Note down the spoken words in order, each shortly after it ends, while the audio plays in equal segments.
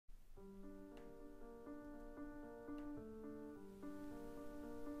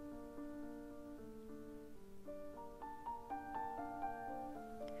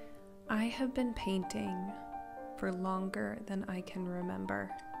I have been painting for longer than I can remember.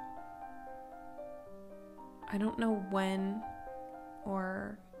 I don't know when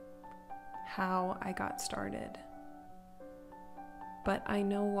or how I got started, but I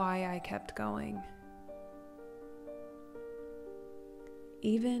know why I kept going.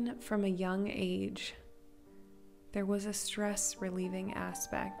 Even from a young age, there was a stress-relieving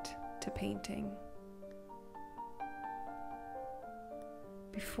aspect to painting.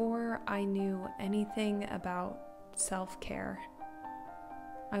 Before I knew anything about self-care,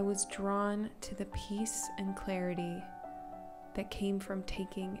 I was drawn to the peace and clarity that came from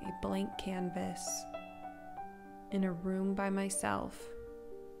taking a blank canvas in a room by myself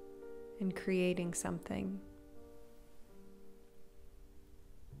and creating something.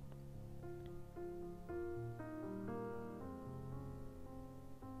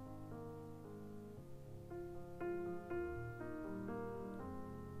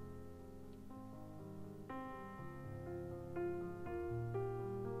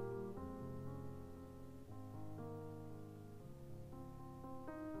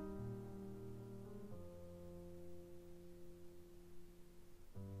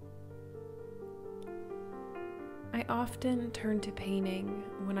 I often turn to painting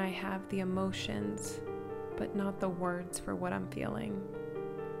when I have the emotions, but not the words for what I'm feeling.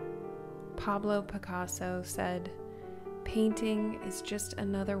 Pablo Picasso said, "Painting is just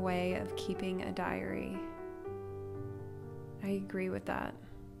another way of keeping a diary." I agree with that.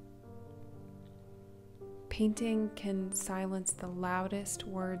 Painting can silence the loudest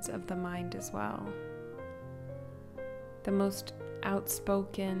words of the mind as well. The most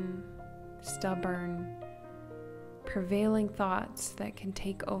outspoken, stubborn, prevailing thoughts that can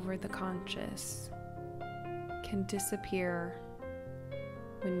take over the conscious can disappear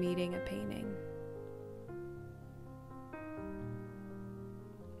when meeting a painting.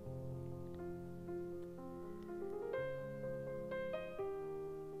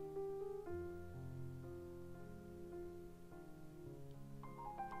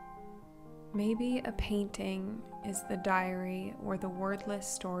 Maybe a painting is the diary where the wordless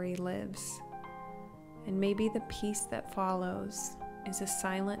story lives. And maybe the piece that follows is a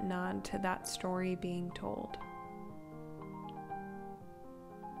silent nod to that story being told.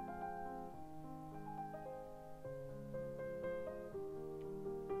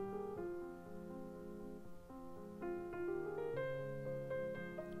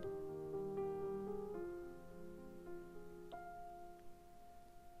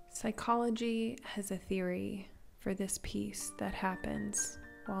 Psychology has a theory for this piece that happens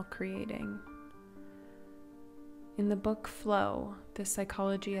while creating. In the book Flow, The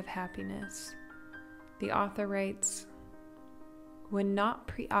Psychology of Happiness, the author writes, "When not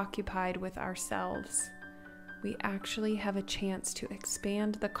preoccupied with ourselves, we actually have a chance to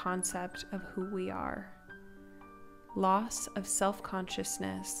expand the concept of who we are. Loss of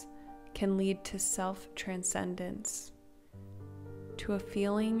self-consciousness can lead to self-transcendence, to a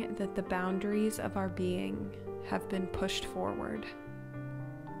feeling that the boundaries of our being have been pushed forward."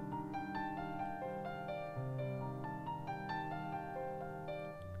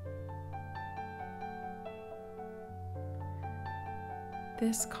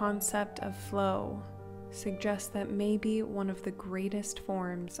 This concept of flow suggests that maybe one of the greatest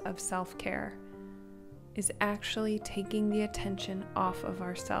forms of self-care is actually taking the attention off of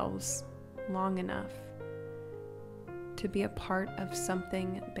ourselves long enough to be a part of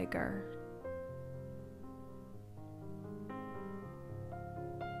something bigger.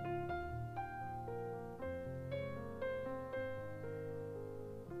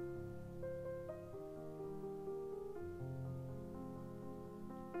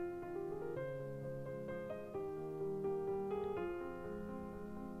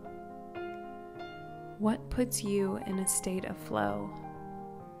 What puts you in a state of flow?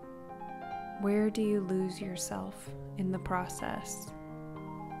 Where do you lose yourself in the process?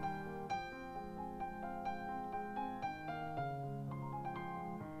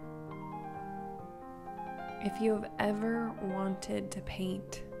 If you have ever wanted to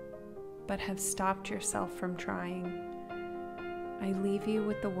paint but have stopped yourself from trying, I leave you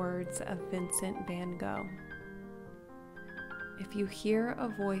with the words of Vincent Van Gogh. If you hear a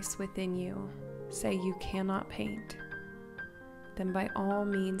voice within you say you cannot paint, then by all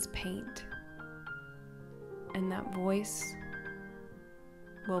means paint, and that voice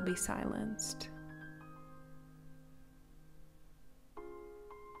will be silenced.